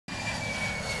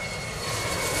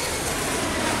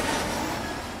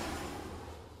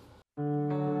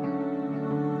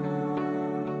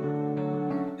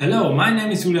Hello, my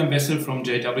name is J.W. from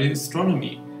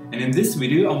J.W.Astronomy, and in this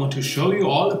video I want to show you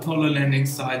all Apollo landing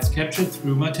sites captured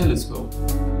through my telescope.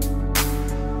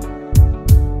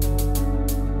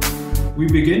 We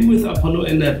begin with Apollo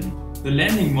 11. The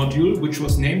landing module, which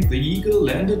was named the Eagle,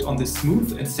 landed on the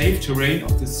smooth and safe terrain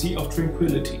of the Sea of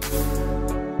Tranquility.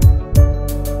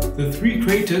 The three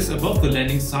craters above the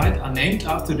landing site are named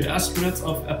after the astronauts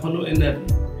of Apollo 11: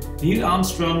 Neil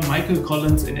Armstrong, Michael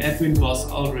Collins and Edwin Buzz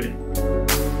Aldrin.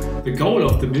 The goal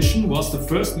of the mission was the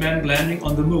first manned landing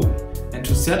on the Moon and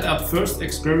to set up first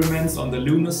experiments on the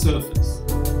lunar surface.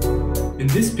 In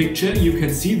this picture you can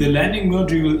see the landing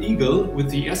module Eagle with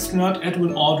the astronaut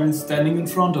Edwin Aldrin standing in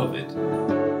front of it.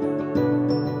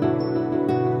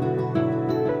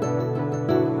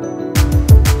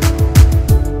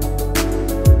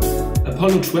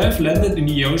 Apollo 12 landed in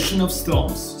the Ocean of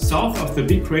Storms, south of the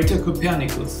big crater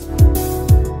Copernicus.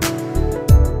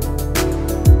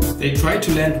 They tried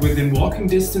to land within walking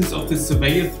distance of the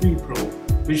Surveyor 3 probe,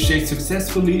 which they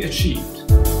successfully achieved.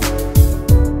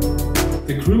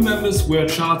 The crew members were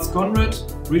Charles Conrad,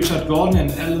 Richard Gordon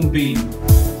and Alan Bean.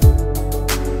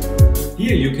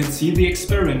 Here you can see the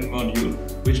experiment module,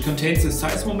 which contains a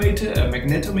seismometer, a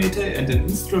magnetometer and an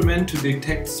instrument to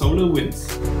detect solar winds.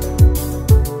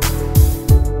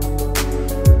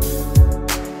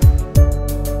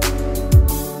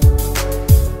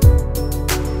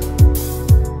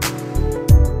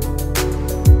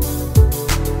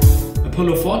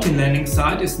 Apollo 14 landing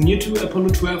site is near to Apollo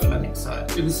 12 landing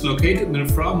site. It is located in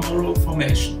the Fra Mauro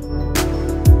Formation.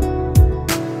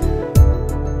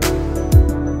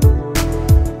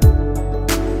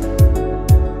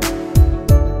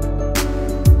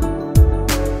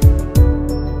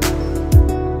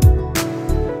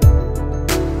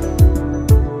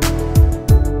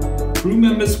 Crew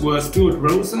members were Stuart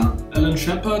Rosa, Alan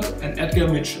Shepard and Edgar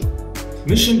Mitchell.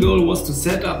 Mission goal was to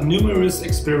set up numerous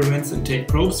experiments and take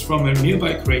probes from a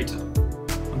nearby crater.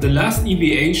 On the last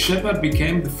EVA, Shepard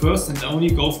became the first and only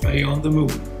golf player on the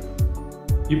Moon.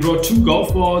 He brought 2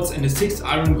 golf balls and a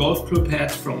 6-iron golf club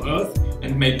head from Earth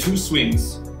and made 2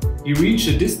 swings. He reached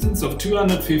a distance of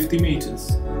 250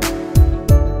 meters.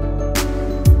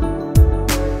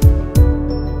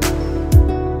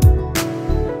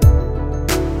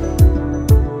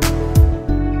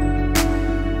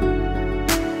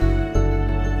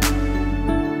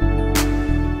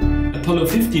 Apollo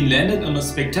 15 landed on a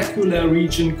spectacular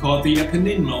region called the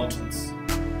Apennine Mountains.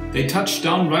 They touched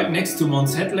down right next to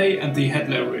Mons Hadley and the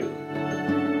Hadley Rill.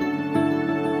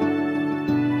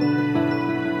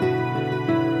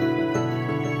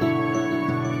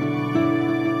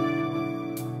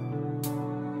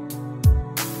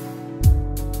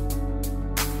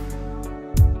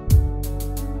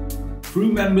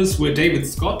 Crew members were David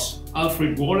Scott,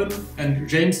 Alfred Warren and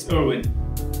James Irwin.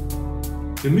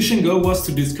 The mission goal was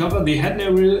to discover the Hadley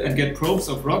Rill and get probes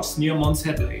of rocks near Mons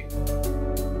Hadley.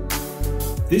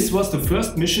 This was the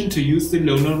first mission to use the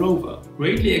lunar rover,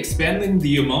 greatly expanding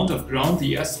the amount of ground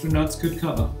the astronauts could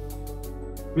cover.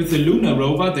 With the lunar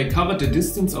rover they covered a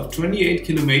distance of 28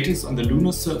 kilometers on the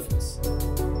lunar surface.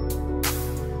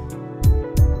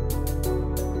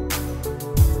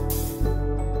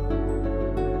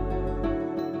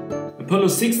 Apollo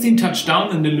 16 touched down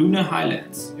in the lunar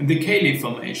highlands, in the Cayley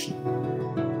Formation.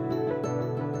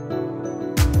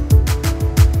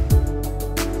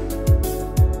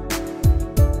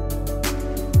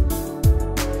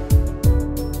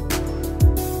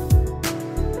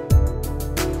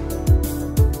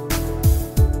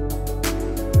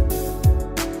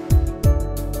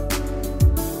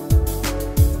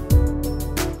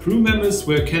 Crew members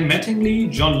were Ken Mattingly,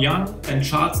 John Young and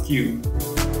Charles Dew.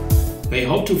 They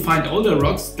hoped to find older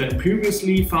rocks than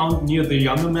previously found near the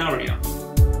Younger area.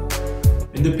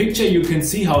 In the picture you can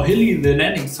see how hilly the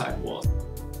landing site was.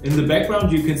 In the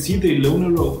background you can see the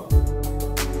lunar rover.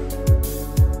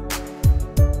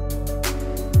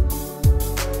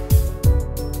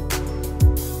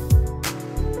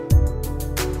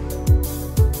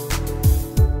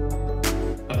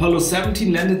 Apollo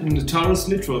 17 landed in the Taurus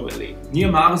Littoral Valley,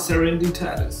 near Mare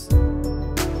Serenitatis.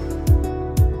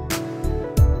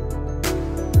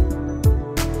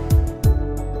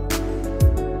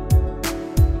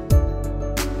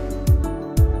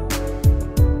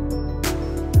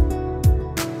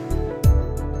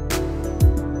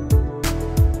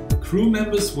 Crew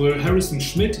members were Harrison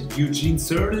Schmitt, Eugene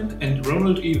Cernan and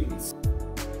Ronald Evans.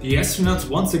 The astronauts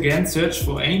once again searched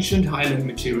for ancient highland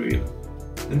material.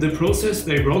 In the process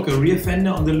they broke a rear fender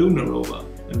on the lunar rover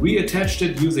and reattached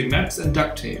it using maps and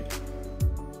duct tape.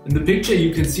 In the picture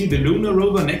you can see the lunar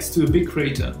rover next to a big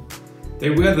crater. They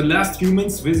were the last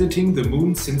humans visiting the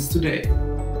Moon since today.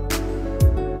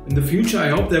 In the future, I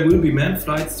hope there will be manned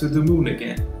flights to the Moon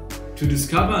again, to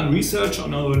discover and research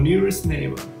on our nearest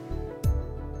neighbor.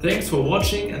 Thanks for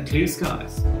watching and clear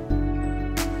skies!